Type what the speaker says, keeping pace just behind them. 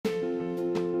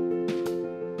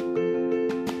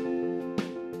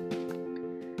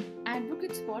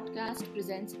podcast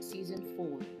presents season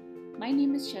 4. My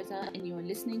name is Shaza, and you are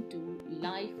listening to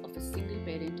Life of a Single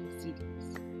Parent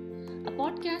series, a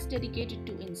podcast dedicated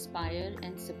to inspire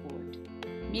and support,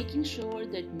 making sure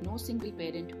that no single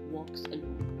parent walks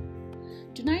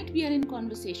alone. Tonight, we are in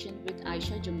conversation with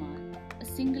Aisha Jamal, a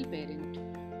single parent,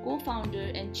 co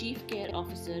founder and chief care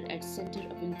officer at Center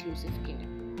of Inclusive Care.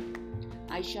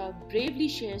 Aisha bravely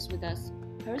shares with us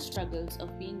her struggles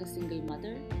of being a single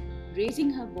mother, raising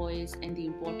her boys, and the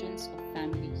importance of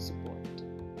family support.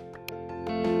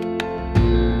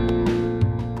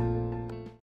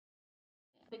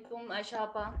 Assalamualaikum, Aisha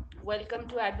Appa. Welcome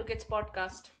to Advocates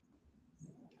Podcast.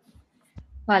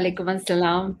 Walaikum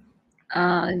assalam.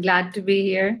 Glad to be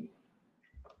here.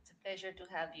 It's a pleasure to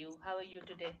have you. How are you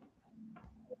today?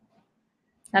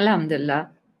 Alhamdulillah.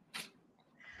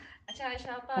 Acha, Aisha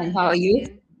Appa, And how are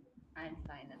you? I'm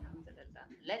fine, alhamdulillah.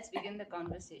 Let's begin the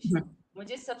conversation.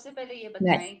 मुझे सबसे पहले ये Yes.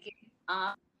 बताएं कि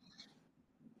आप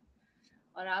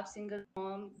और आप single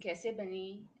mom कैसे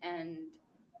बनी and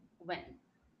when?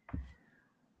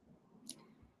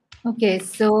 Okay,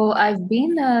 so I've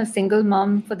been a single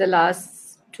mom for the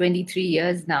last 23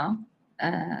 years now.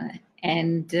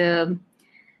 And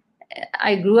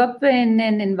I grew up in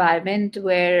an environment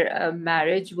where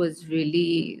marriage was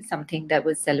really something that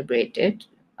was celebrated.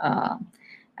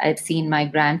 I've seen my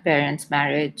grandparents'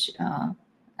 marriage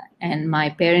and my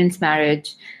parents'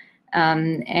 marriage.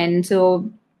 And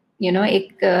so,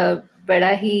 एक बड़ा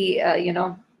ही,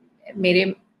 मेरे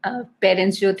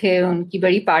parents जो थे उनकी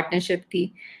बड़ी partnership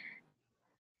थी.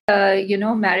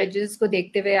 Marriages को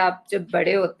देखते हुए आप जब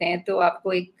बड़े होते हैं तो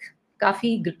आपको एक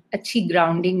काफी अच्छी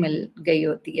ग्राउंडिंग मिल गई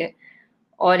होती है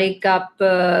और एक आप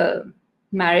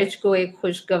मैरिज को एक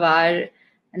खुशगवार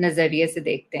नजरिए से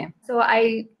देखते हैं. So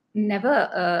I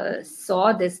never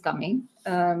saw this coming,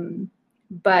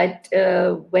 but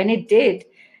when it did,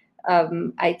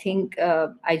 I think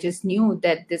I just knew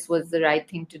that this was the right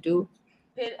thing to do.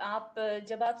 फिर आप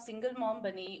जब आप सिंगल मॉम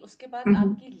बनी उसके बाद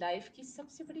आपकी लाइफ की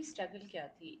सबसे बड़ी स्ट्रगल क्या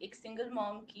थी? एक सिंगल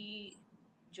मॉम की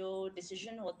जो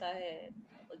डिसीजन होता है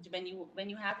when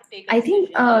you have to take a I think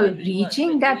decision,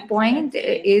 reaching that point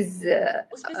is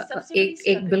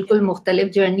एक बिल्कुल मुख्तलिफ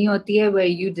जर्नी होती है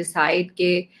where you decide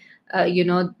के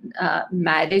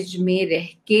मैरिज में रह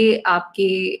के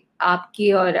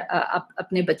आपके और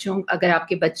अपने बच्चों, अगर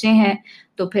आपके बच्चे हैं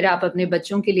तो फिर आप अपने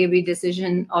बच्चों के लिए भी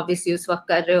डिसीजन ऑब्वियसली उस वक्त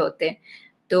कर रहे होते हैं.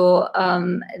 तो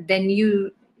then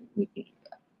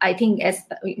I think as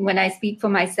when I speak for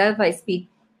myself, I speak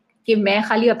कि मैं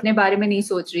खाली अपने बारे में नहीं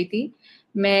सोच रही थी,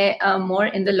 मैं more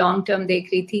in the long term देख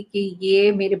रही थी कि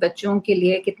ये मेरे बच्चों के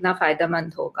लिए कितना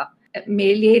फ़ायदेमंद होगा.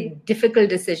 मेरे लिए डिफ़िकल्ट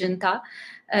डिसीजन था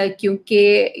क्योंकि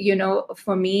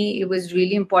for me it was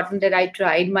really important that I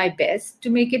tried my best to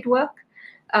make it work,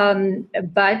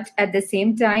 but at the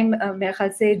same time मेरे ख्याल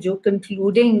से जो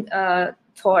कंक्लूडिंग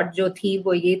थॉट जो थी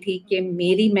वो ये थी कि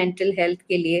मेरी मेंटल हेल्थ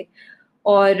के लिए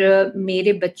और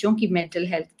मेरे बच्चों की मेंटल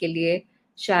हेल्थ के लिए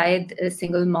शायद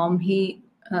सिंगल मॉम ही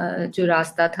जो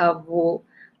रास्ता था वो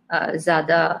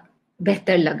ज़्यादा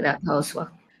बेहतर लग रहा था उस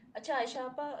वक्त. अच्छा आयशा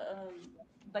आपा,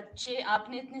 बच्चे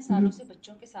आपने इतने सालों से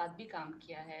बच्चों के साथ भी काम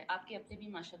किया है, आपके अपने भी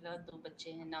माशाल्लाह 2 बच्चे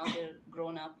हैं, now they are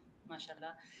grown up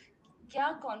माशाल्लाह.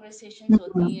 क्या कॉन्वर्सेशंस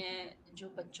होती हैं जो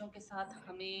बच्चों के साथ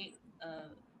हमें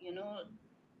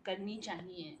करनी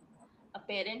चाहिए? A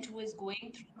parent who is going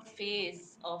through a phase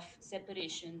of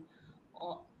separation,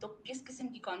 तो किस किस्म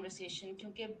की कॉन्वर्सेशन,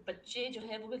 क्योंकि बच्चे जो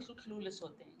है वो बिल्कुल क्लूलेस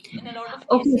होते हैं. In a lot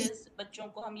of cases बच्चों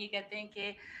को हम ये कहते हैं कि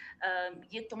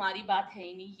ये तुम्हारी बात है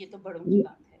ही नहीं, ये तो बड़ों की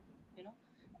बात है,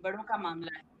 बड़ों का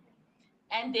मामला है.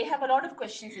 And they have a lot of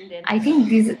questions in their mind. I think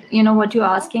what you're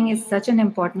asking is such an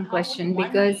important question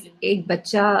because एक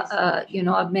बच्चा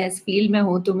अब मैं इस फील्ड में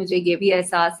हूँ तो मुझे ये भी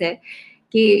एहसास है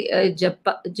कि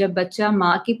जब बच्चा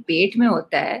माँ के पेट में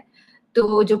होता है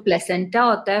तो जो प्लेसेंटा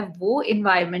होता है वो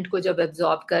इन्वायरमेंट को जब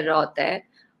एब्जॉर्ब कर रहा होता है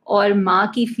और माँ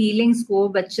की फीलिंग्स को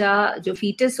बच्चा जो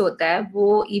फीटस होता है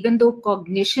वो इवन दो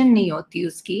कॉग्निशन नहीं होती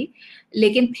उसकी,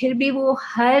 लेकिन फिर भी वो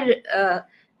हर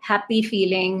हैप्पी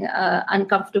फीलिंग,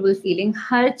 अनकंफर्टेबल फीलिंग,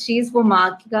 हर चीज़ वो माँ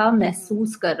का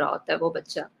महसूस कर रहा होता है वो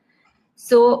बच्चा.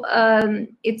 So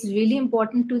it's really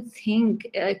important to think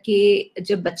कि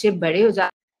जब बच्चे बड़े हो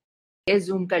जाते,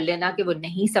 जूम कर लेना कि वो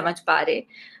नहीं समझ पा रहे,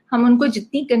 हम उनको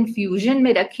जितनी कंफ्यूजन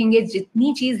में रखेंगे,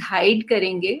 जितनी चीज़ हाइड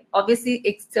करेंगे, ऑब्वियसली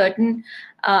एक सर्टन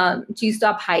चीज़ तो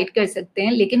आप हाइड कर सकते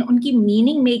हैं, लेकिन उनकी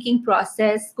मीनिंग मेकिंग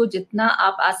प्रोसेस को जितना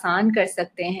आप आसान कर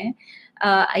सकते हैं,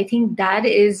 I think that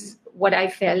is what I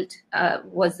felt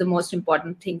was the most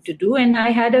important thing to do. And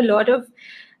I had a lot of,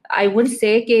 I wouldn't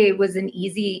say it was an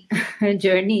easy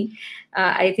journey.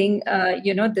 I think,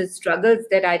 the struggles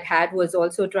that I'd had was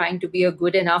also trying to be a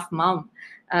good enough mom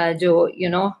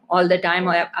जो all the time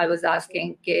I was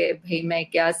asking कि भाई मैं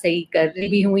क्या सही कर रही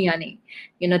भी हूँ या नहीं,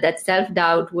 that self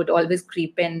doubt would always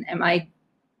creep in. Am I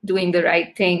doing the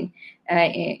right thing?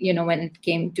 When it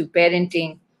came to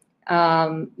parenting,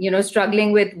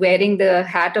 struggling with wearing the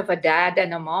hat of a dad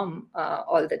and a mom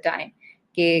all the time.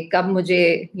 कि कब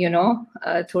मुझे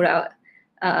थोड़ा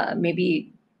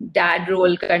maybe dad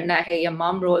role करना है या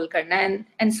mom role करना है,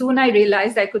 and soon I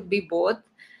realized I could be both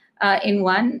in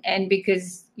one. And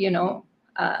because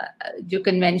जो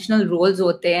conventional roles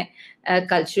होते हैं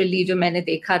culturally जो मैंने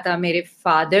देखा था, मेरे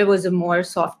father was a more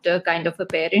softer kind of a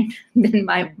parent than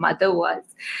my mother was.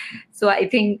 So I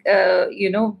think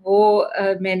वो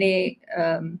मैंने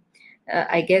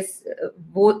I guess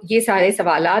वो ये सारे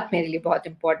सवालात मेरे लिए बहुत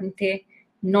important थे.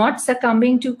 Not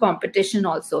succumbing to competition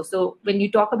also. So when you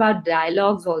talk about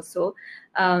dialogues also,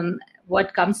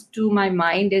 what comes to my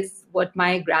mind is what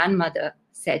my grandmother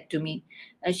said to me.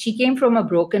 She came from a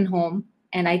broken home,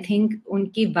 and I think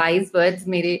उनकी wise words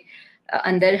मेरे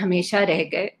अंदर हमेशा रह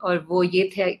गए, और वो ये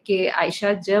थे कि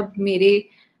आयशा, जब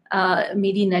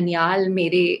मेरी ननियाल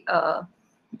मेरे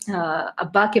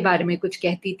अब्बा के बारे में कुछ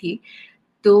कहती थी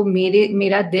तो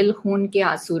मेरा दिल खून के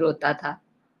आंसू रोता था,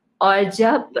 और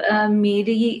जब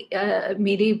मेरी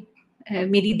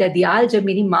ददियाल जब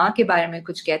मेरी माँ के बारे में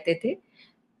कुछ कहते थे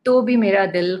तो भी मेरा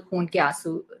दिल खून के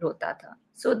आंसू रोता था.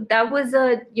 So that was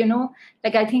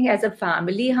like I think as a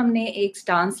family हमने एक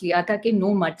स्टांस लिया था कि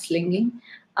no mudslinging.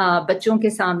 बच्चों के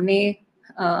सामने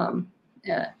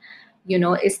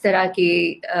इस तरह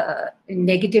के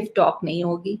negative talk नहीं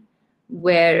होगी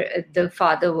where the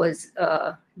father was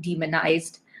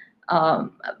demonized.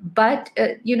 But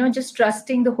just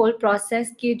trusting the whole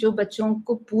process कि जो बच्चों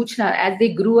को पूछना as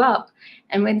they grew up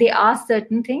and when they asked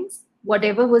certain things,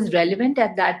 whatever was relevant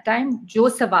at that time, जो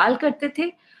सवाल करते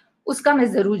थे उसका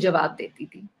मैं जरूर जवाब देती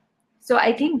थी. So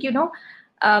I think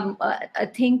a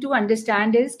thing to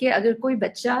understand is कि अगर कोई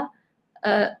बच्चा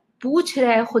पूछ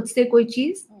रहा है खुद से कोई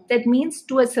चीज, that means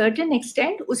to a certain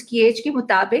extent उसकी एज के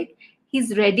मुताबिक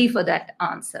he's ready for that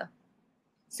answer.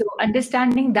 So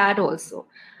understanding that also,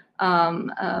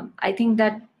 I think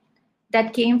that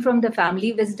came from the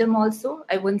family wisdom also.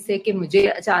 I wouldn't say कि मुझे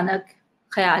अचानक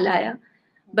ख्याल आया,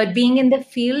 but being in the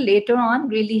field later on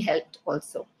really helped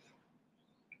also.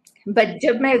 But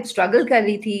जब मैं struggle कर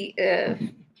रही थी,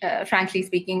 frankly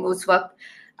speaking, उस वक्त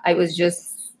I was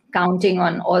just counting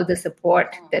on all the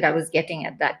support that I was getting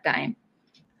at that time.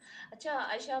 अच्छा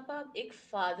आयशा, आप एक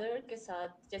फादर के साथ,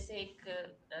 जैसे एक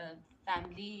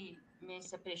फैमिली में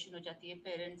सेपरेशन हो जाती है,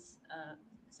 पेरेंट्स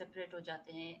सेपरेट हो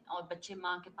जाते हैं और बच्चे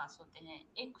माँ के पास होते हैं,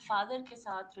 एक फादर के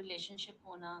साथ रिलेशनशिप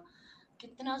होना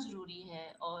कितना ज़रूरी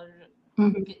है? और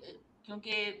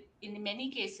क्योंकि in many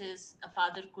cases a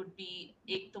father could be,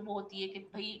 एक तो वो होती है कि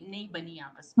भाई नहीं बनी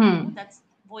आपस में, दैट्स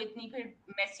वो इतनी फिर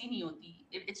मैसी नहीं होती,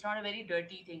 it's not a very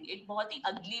dirty thing, एक बहुत ही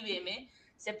अगली वे में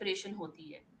सेपरेशन होती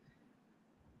है,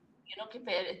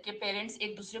 कि पेरेंट्स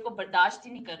एक दूसरे को बर्दाश्त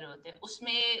ही नहीं कर रहे होते,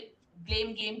 उसमें ब्लेम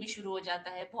गेम भी शुरू हो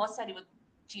जाता है, बहुत सारी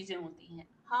चीजें होती हैं.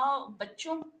 हाँ,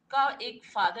 बच्चों का एक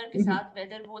फादर के साथ,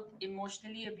 वेदर वो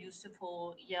इमोशनली अब्यूसिव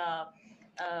हो या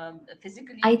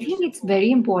physically, I think it's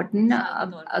very important.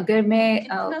 अगर मैं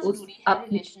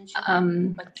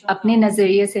अपने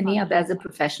नजरिए से नहीं, अब एज अ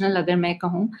प्रोफेशनल अगर मैं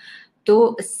कहूँ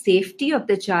तो safety of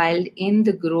the child in the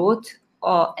growth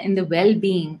और in the well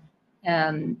being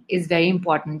is very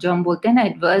important. जो हम बोलते हैं ना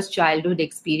adverse childhood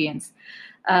experience,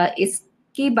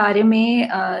 इसके बारे में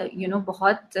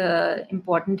बहुत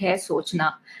important है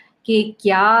सोचना कि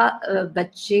क्या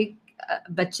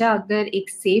बच्चा अगर एक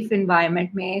safe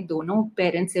environment में दोनों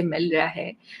पेरेंट्स से मिल रहा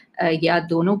है या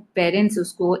दोनों पेरेंट्स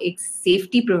उसको एक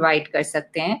safety provide कर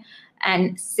सकते हैं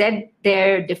and set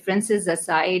their differences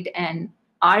aside and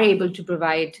are able to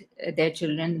provide their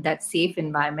children that safe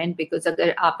environment. Because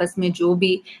अगर आपस में जो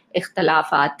भी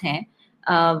इख्तलाफात हैं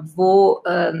वो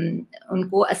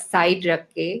उनको aside रख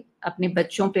के अपने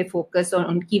बच्चों पे फोकस और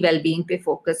उनकी वेलबींग पे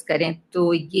फोकस करें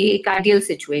तो ये एक आइडियल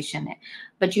सिचुएशन है.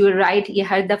 बट यू आर राइट, ये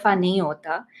हर दफ़ा नहीं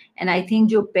होता. एंड आई थिंक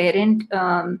जो पेरेंट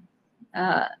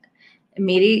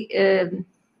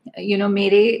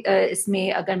मेरे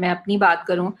इसमें अगर मैं अपनी बात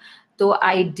करूं तो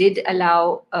आई डिड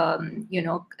अलाउ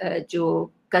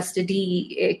जो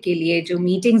कस्टडी के लिए जो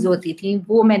मीटिंग्स होती थी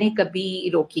वो मैंने कभी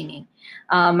रोकी नहीं.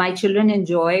 My children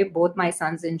enjoy, both my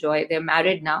sons enjoy, they are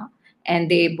married now and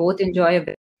they both enjoy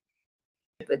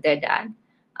with their dad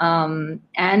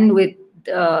and with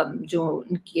जो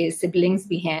उनके siblings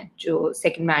भी हैं जो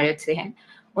second marriage से हैं,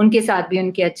 उनके साथ भी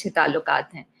उनके अच्छे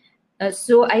ताल्लुकात हैं.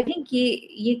 So I think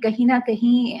ये कहीं ना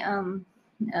कहीं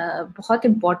बहुत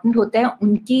important होता है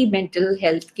उनकी mental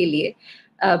health के लिए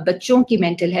बच्चों की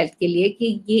मेंटल हेल्थ के लिए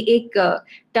कि ये एक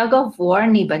टग ऑफ वॉर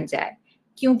नहीं बन जाए,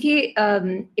 क्योंकि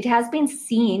it has been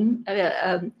seen,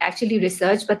 actually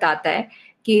research बताता है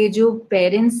कि जो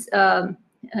parents,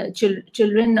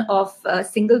 children of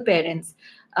single parents,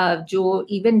 जो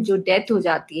इवन जो डेथ हो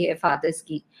जाती है फादर्स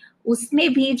की,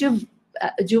 उसमें भी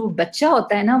जो बच्चा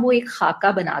होता है ना, वो एक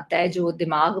खाका बनाता है जो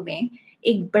दिमाग में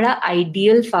एक बड़ा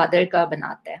आइडियल फादर का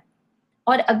बनाता है।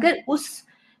 और अगर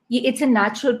ये it's a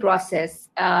natural process,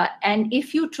 and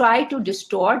if you try to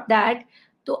distort that,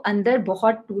 तो अंदर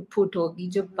बहुत टूट फूट होगी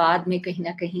जो बाद में कहीं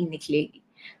ना कहीं निकलेगी.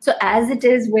 So as it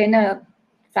is when a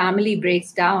family breaks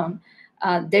down,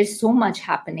 there's so much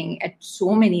happening at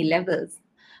so many levels.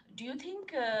 Do you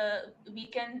think we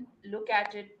can look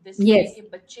at it this Yes. way कि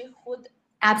बच्चे खुद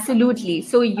Absolutely.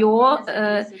 So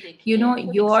you know,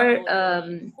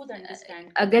 खुद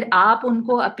understand अगर आप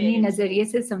उनको अपने अपने parents नजरिए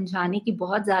से समझाने की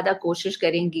बहुत ज्यादा कोशिश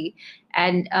करेंगी,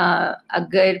 एंड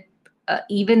अगर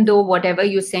even though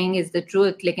whatever you're saying is the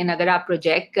truth, लेकिन अगर आप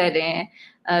प्रोजेक्ट कर रहे हैं,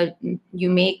 you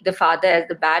make the father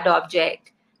as the bad object,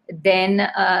 then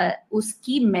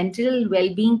उसकी mental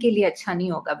well-being के लिए अच्छा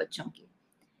नहीं होगा बच्चों की.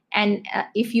 And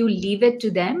if you leave it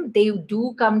to them, they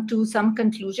do come to some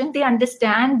conclusion. They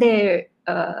understand their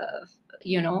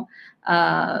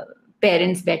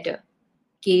parents better.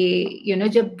 कि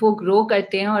जब वो ग्रो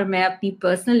करते हैं, और मैं अपनी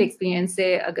पर्सनल एक्सपीरियंस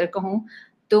से अगर कहूँ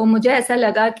तो मुझे ऐसा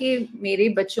लगा कि मेरे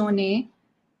बच्चों ने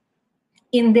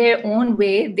in their own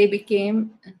way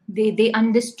they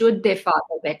understood their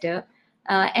father better,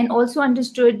 and also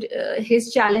understood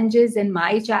his challenges and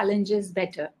my challenges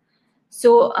better.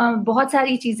 So बहुत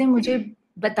सारी चीजें मुझे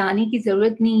बताने की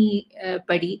जरूरत नहीं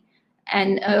पड़ी,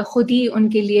 एंड खुद ही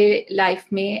उनके लिए लाइफ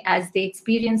में as they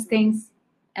experience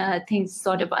things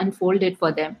sort of unfolded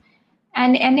for them,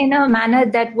 and in a manner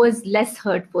that was less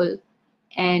hurtful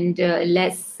and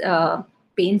less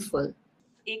painful.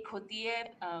 एक होती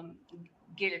है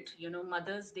guilt,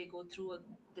 mothers they go through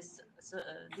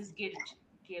this guilt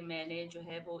कि मैंने जो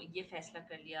है वो ये फैसला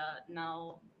कर लिया,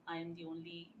 now I am the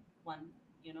only one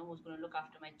who's going to look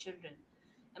after my children.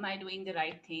 Am I doing the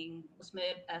right thing? उसमें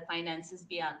finances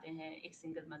भी आते हैं एक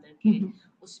single mother के,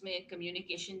 उसमें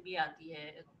communication भी आती है,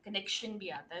 connection भी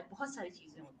आता है, बहुत सारी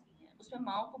चीजें होती हैं. उसमें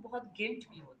माँ को बहुत guilt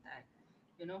भी होता है,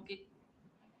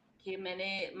 कि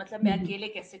मैंने मैं अकेले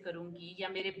कैसे करूंगी, या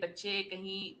मेरे बच्चे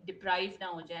कहीं डिप्राइव ना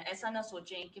हो जाएं, ऐसा ना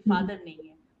सोचें कि फादर नहीं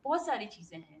है. बहुत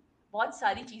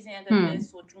सारी चीजें अगर मैं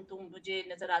सोचूं तो मुझे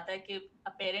नजर आता है कि a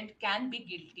parent can be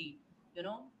guilty,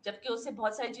 जबकि उससे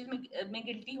बहुत सारी चीज में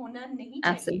गिल्टी होना नहीं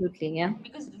चाहिए. Absolutely, yeah.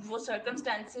 Because वो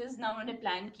circumstances ना उन्होंने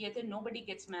प्लान किए थे. Nobody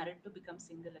gets married to become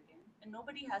single again, and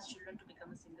nobody has children to become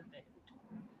a single parent,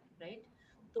 right?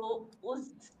 तो उस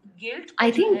गिल्ट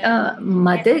आई थिंक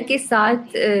मदर के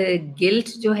साथ गिल्ट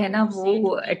जो है ना वो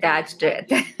अटैच्ड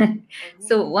रहता है.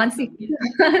 So once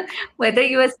whether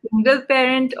you are single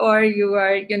parent or you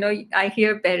are, I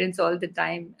hear parents all the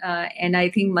time, and I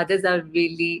think mothers are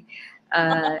really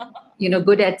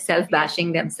good at self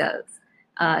bashing themselves,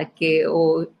 कि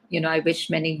I wish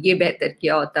मैंने ये बेहतर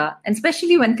किया होता, and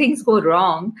especially when things go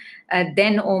wrong,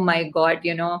 then oh my god,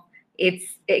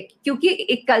 क्योंकि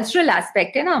एक cultural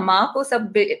aspect है ना, माँ को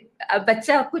सब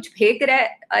बच्चा कुछ फेंक रहा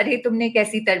है, अरे तुमने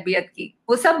कैसी तरबियत की,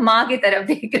 वो सब माँ की तरफ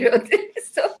देख रहे होते हैं.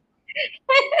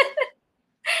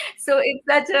 So it's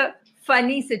such a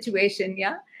funny situation,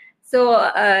 yeah. So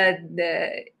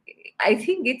I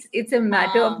think it's a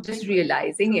matter of just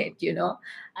realizing it,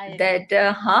 that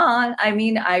I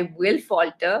mean, I will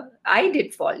falter. I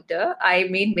did falter. I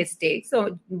made mistakes.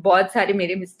 So बहुत सारे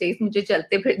मेरे mistakes मुझे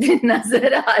चलते फिरते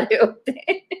नजर आ रहे होते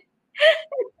हैं.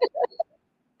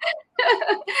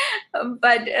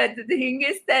 But the thing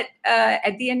is that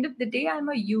at the end of the day, I'm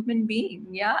a human being.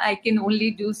 Yeah, I can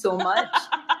only do so much.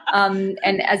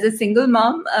 And as a single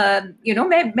mom,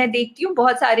 मैं देखती हूँ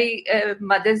बहुत सारे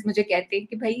mothers मुझे कहते हैं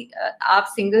कि भाई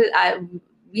आप single,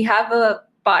 we have a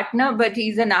partner, but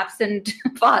he's an absent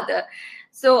father.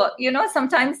 So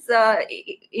sometimes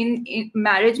in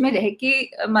marriage में रह के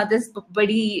mothers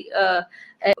बड़ी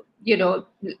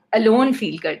alone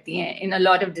feel करती हैं in a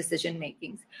lot of decision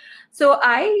makings. So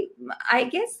I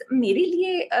guess मेरे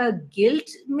लिए guilt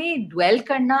में dwell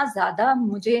करना ज़्यादा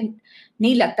मुझे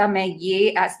नहीं लगता. मैं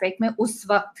ये aspect में उस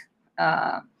वक्त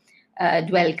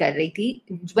dwell कर रही थी.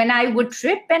 When I would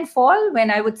trip and fall,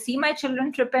 when I would see my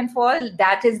children trip and fall,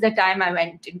 that is the time I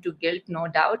went into guilt, no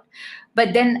doubt.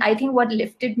 But then I think what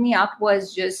lifted me up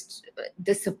was just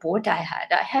the support I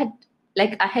had. I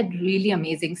had really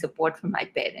amazing support from my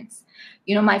parents.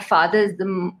 My father is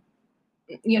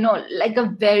like a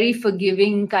very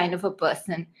forgiving kind of a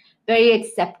person, very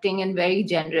accepting and very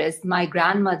generous. My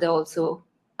grandmother also,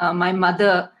 my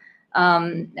mother,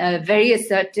 very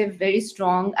assertive, very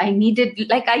strong. I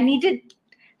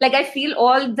feel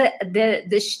all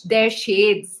their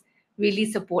shades really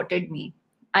supported me.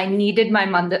 I needed my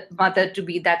mother to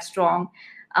be that strong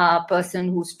person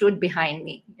who stood behind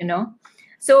me, you know.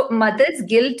 So mother's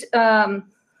guilt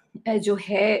जो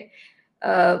है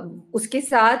उसके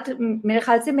साथ मेरे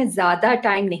ख्याल से मैं ज़्यादा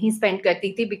time नहीं स्पेंड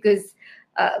करती थी, बिकॉज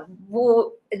वो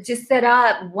जिस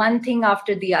तरह one thing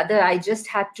after the other I just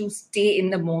had to stay in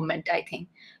the moment, I think,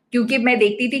 क्योंकि मैं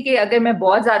देखती थी कि अगर मैं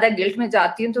बहुत ज़्यादा गिल्ट में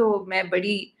जाती हूँ तो मैं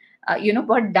बड़ी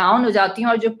बहुत डाउन हो जाती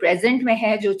हूँ, और जो प्रेजेंट में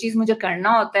है, जो चीज़ मुझे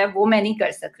करना होता है, वो मैं नहीं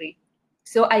कर सक रही.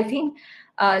 So I think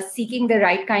seeking the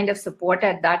right kind of support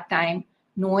at that time,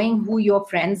 knowing who your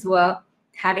friends were,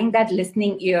 having that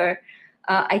listening ear,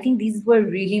 I think these were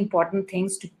really important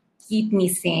things to keep me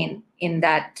sane in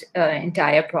that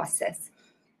entire process.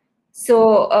 So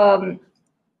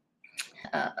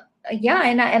yeah,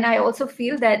 and I also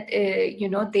feel that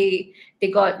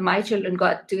my children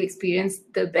got to experience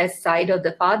the best side of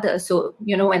the father. So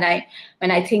when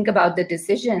I think about the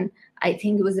decision, I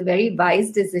think it was a very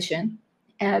wise decision,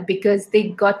 because they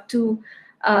got to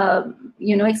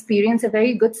experience a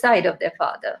very good side of their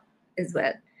father as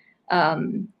well,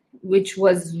 which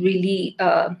was really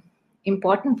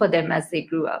important for them as they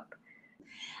grew up.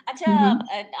 Acha,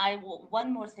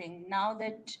 one more thing. Now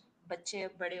that bache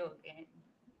bade ho gaye,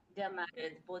 they are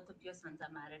married, both of your sons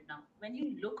are married now. When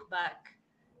you look back,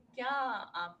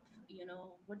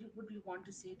 what do you want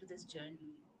to say to this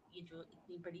journey? ये जो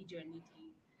इतनी बड़ी journey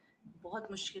थी, बहुत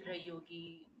मुश्किल रही होगी,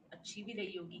 अच्छी भी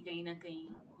रही होगी कहीं ना कहीं.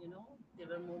 There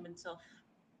were moments of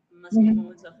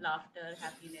moments of laughter,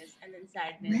 happiness, and then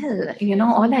sadness. Well,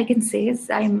 all I can say is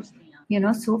I'm,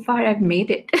 so far I've made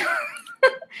it.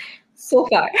 So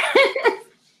far.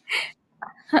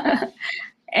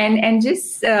 and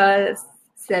just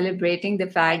celebrating the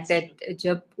fact that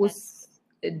jab us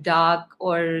dark,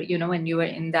 or when you are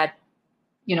in that,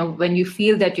 when you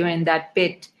feel that you're in that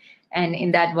pit and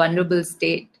in that vulnerable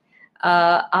state,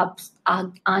 आप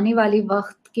आने वाले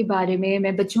वक्त के बारे में,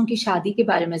 मैं बच्चों की शादी के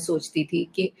बारे में सोचती थी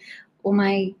कि ओ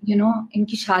माय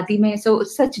इनकी शादी में, सो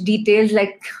सच डिटेल्स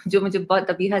लाइक जो मुझे बहुत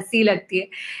अभी हंसी लगती है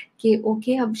कि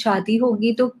ओके अब शादी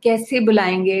होगी तो कैसे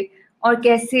बुलाएंगे और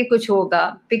कैसे कुछ होगा,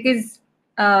 बिकॉज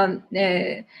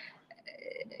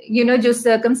जो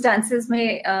सर्कमस्टांसेस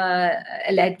में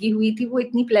अलहदगी हुई थी वो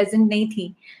इतनी प्लेजेंट नहीं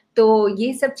थी. तो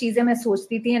ये सब चीजें मैं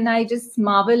सोचती थी, and I just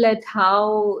marvel at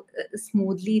how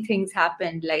smoothly things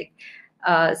happened, like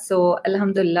so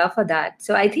अल्हम्दुलिल्लाह for that.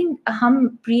 So I think हम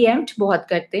प्रीएम्प्ट बहुत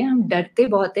करते हैं, हम डरते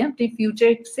बहुत हैं अपने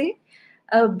फ्यूचर से,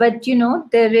 बट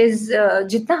देयर इज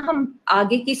जितना हम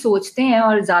आगे की सोचते हैं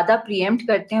और ज्यादा प्रीएम्प्ट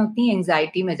करते हैं, उतनी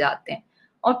एंजाइटी में जाते हैं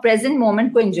और प्रेजेंट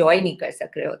मोमेंट को एंजॉय नहीं कर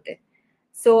सक रहे होते.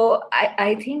 So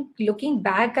I think looking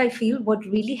back, I feel what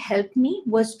really helped me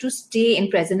was to stay in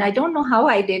present. I don't know how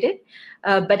I did it,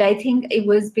 but I think it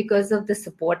was because of the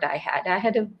support I had. I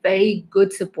had a very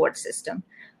good support system,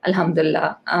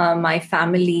 alhamdulillah. My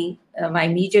family, my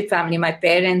immediate family, my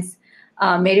parents,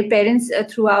 मेरे parents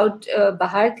throughout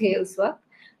बाहर थे उस वक्त,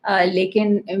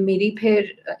 लेकिन मेरी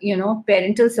फिर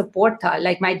parental support था.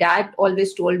 Like my dad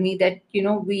always told me that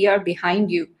we are behind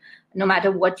you, no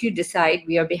matter what you decide,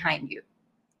 we are behind you.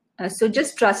 So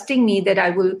just trusting me that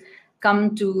I will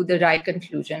come to the right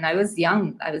conclusion. I was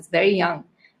young, I was very young,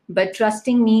 but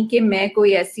trusting me कि मैं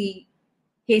कोई ऐसी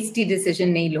hasty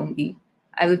decision नहीं लूँगी.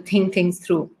 I will think things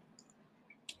through.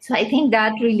 So I think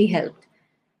that really helped.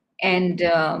 And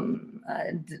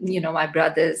my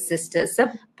brothers, sisters,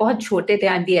 सब बहुत छोटे थे.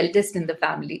 I'm the eldest in the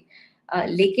family.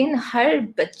 लेकिन हर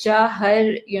बच्चा, हर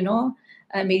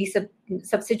मेरी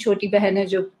सबसे छोटी बहन है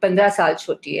जो 15 साल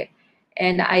छोटी है.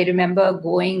 And I remember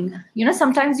going,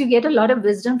 sometimes you get a lot of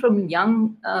wisdom from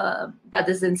young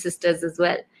brothers and sisters as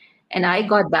well. And I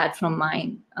got that from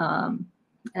mine.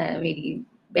 Meri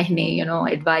behne,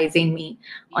 advising me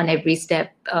on every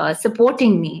step,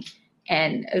 supporting me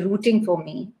and rooting for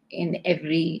me in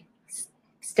every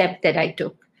step that I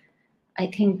took. I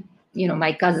think,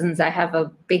 my cousins, I have a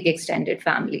big extended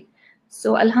family.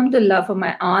 So alhamdulillah for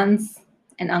my aunts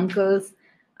and uncles,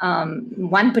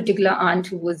 one particular aunt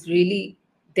who was really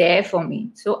there for me.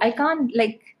 So I can't,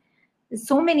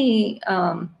 so many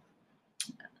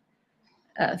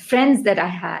friends that I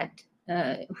had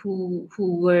who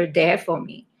were there for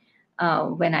me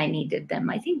when I needed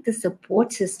them. I think the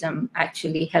support system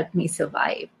actually helped me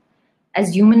survive.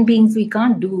 As human beings, we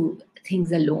can't do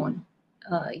things alone.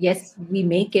 Yes, we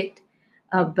make it,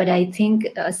 but I think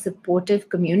a supportive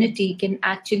community can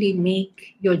actually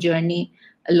make your journey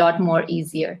a lot more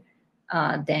easier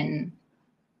than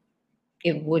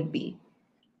it would be.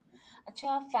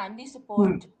 Acha, family Hmm.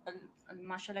 support,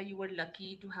 mashallah, you were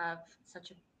lucky to have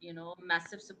such a,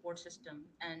 massive support system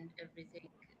and everything.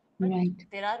 But Right.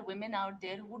 there are women out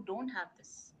there who don't have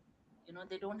this.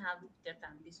 They don't have their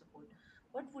family support.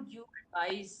 What would you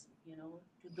advise, to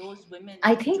those women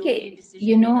I think जो ये you decision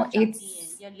लेना know चाहती हैं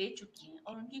या ले चुकी हैं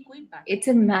और उनकी कोई it's बैकअप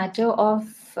a नहीं है? matter of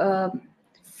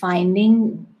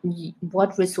finding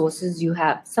what resources you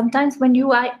have. Sometimes when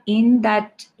you are in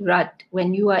that rut,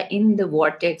 when you are in the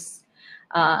vortex,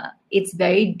 it's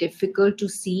very difficult to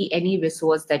see any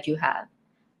resource that you have,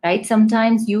 right?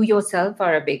 Sometimes you yourself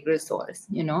are a big resource,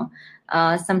 you know.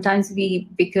 Sometimes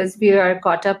because we are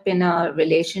caught up in a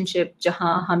relationship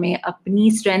जहाँ हमें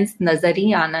अपनी strengths नजर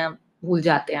ही आना भूल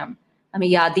जाते हैं, हम हमें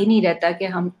याद ही नहीं रहता कि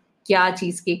हम क्या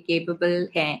चीज के capable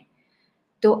हैं.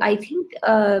 So I think,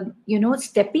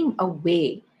 stepping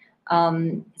away,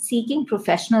 seeking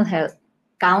professional help,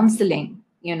 counseling,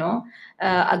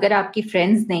 अगर आपकी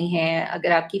friends नहीं हैं,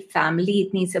 अगर आपकी family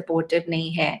इतनी supportive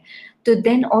नहीं है, तो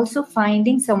then also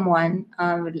finding someone,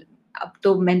 अब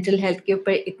तो mental health के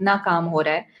ऊपर इतना काम हो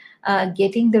रहा है,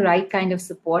 getting the right kind of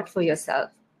support for yourself,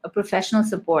 a professional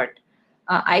support.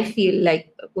 I feel like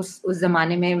उस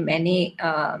ज़माने में मैंने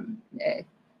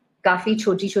काफ़ी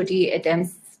छोटी-छोटी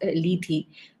attempts ली थी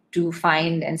to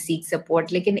find and seek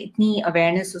support, लेकिन इतनी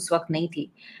awareness उस वक्त नहीं थी.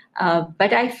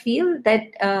 But I feel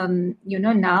that,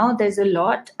 now there's a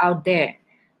lot out there.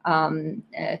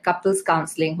 Couples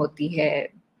counseling होती है,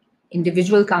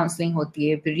 individual counseling होती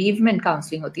है, bereavement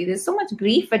counseling होती है. There's so much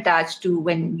grief attached to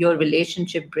when your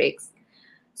relationship breaks.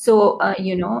 So,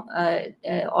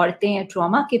 औरतें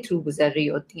trauma के through गुजर रही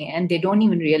होती हैं, and they don't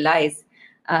even realize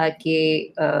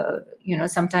कि,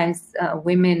 sometimes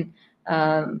women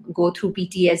go through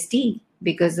PTSD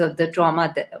because of the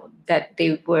trauma that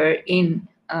they were in,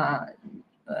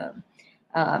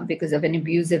 because of an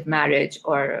abusive marriage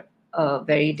or a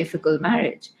very difficult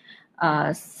marriage.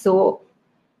 So,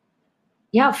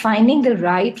 yeah, finding the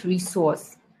right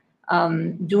resource,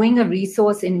 doing a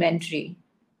resource inventory,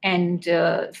 and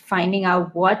finding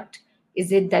out what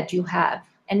is it that you have.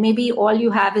 And maybe all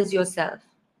you have is yourself.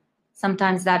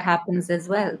 Sometimes that happens as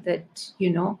well, that,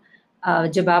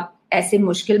 जब आप ऐसे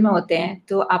मुश्किल में होते हैं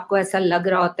तो आपको ऐसा लग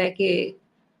रहा होता है कि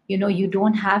you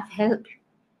don't have help.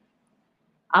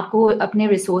 आपको अपने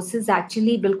resources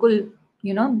actually बिल्कुल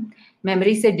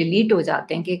memory से delete हो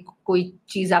जाते हैं कि कोई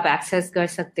चीज आप access कर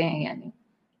सकते हैं या नहीं.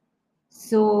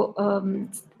 So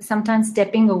sometimes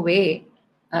stepping away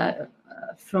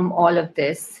from all of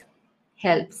this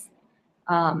helps.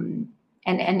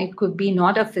 And it could be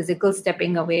not a physical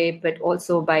stepping away, but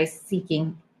also by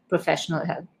seeking professional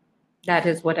help. That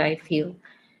is what I feel.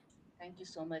 Thank you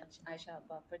so much, Aisha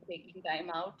Abba, for taking time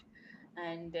out.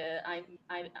 And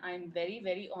I'm very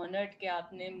very honored कि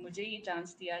आपने मुझे ये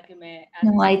chance दिया कि मैं as a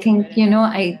No, I single think, parent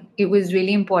आपके it was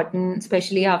really important,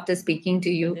 especially after speaking to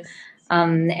you, this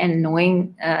and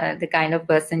knowing the kind of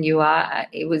person you are.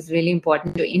 It was really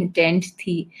important to intent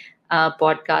थी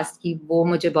podcast की, वो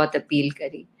मुझे बहुत appeal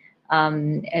करी.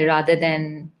 Rather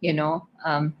than,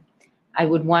 I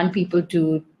would want people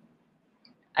to,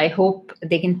 I hope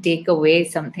they can take away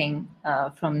something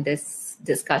from this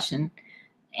discussion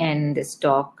and this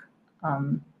talk,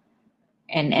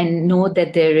 and know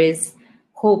that there is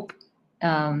hope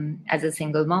as a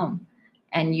single mom,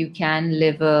 and you can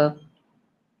live a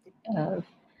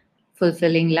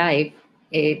fulfilling life.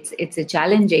 It's a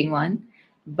challenging one,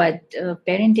 but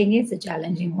parenting is a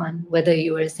challenging one, whether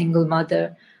you are a single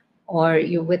mother or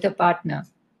you're with a partner.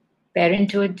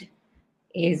 Parenthood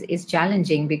is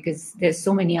challenging because there's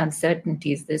so many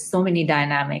uncertainties, there's so many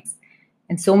dynamics,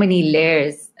 and so many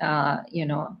layers.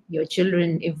 Your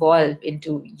children evolve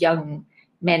into young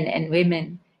men and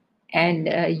women, and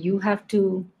you have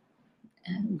to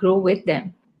grow with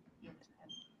them.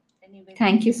 anyway.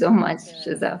 Thank you so much, Much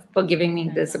Shiza, for for giving taking me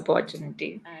time this out,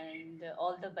 opportunity. and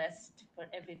all the best for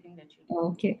everything that you do.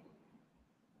 Okay.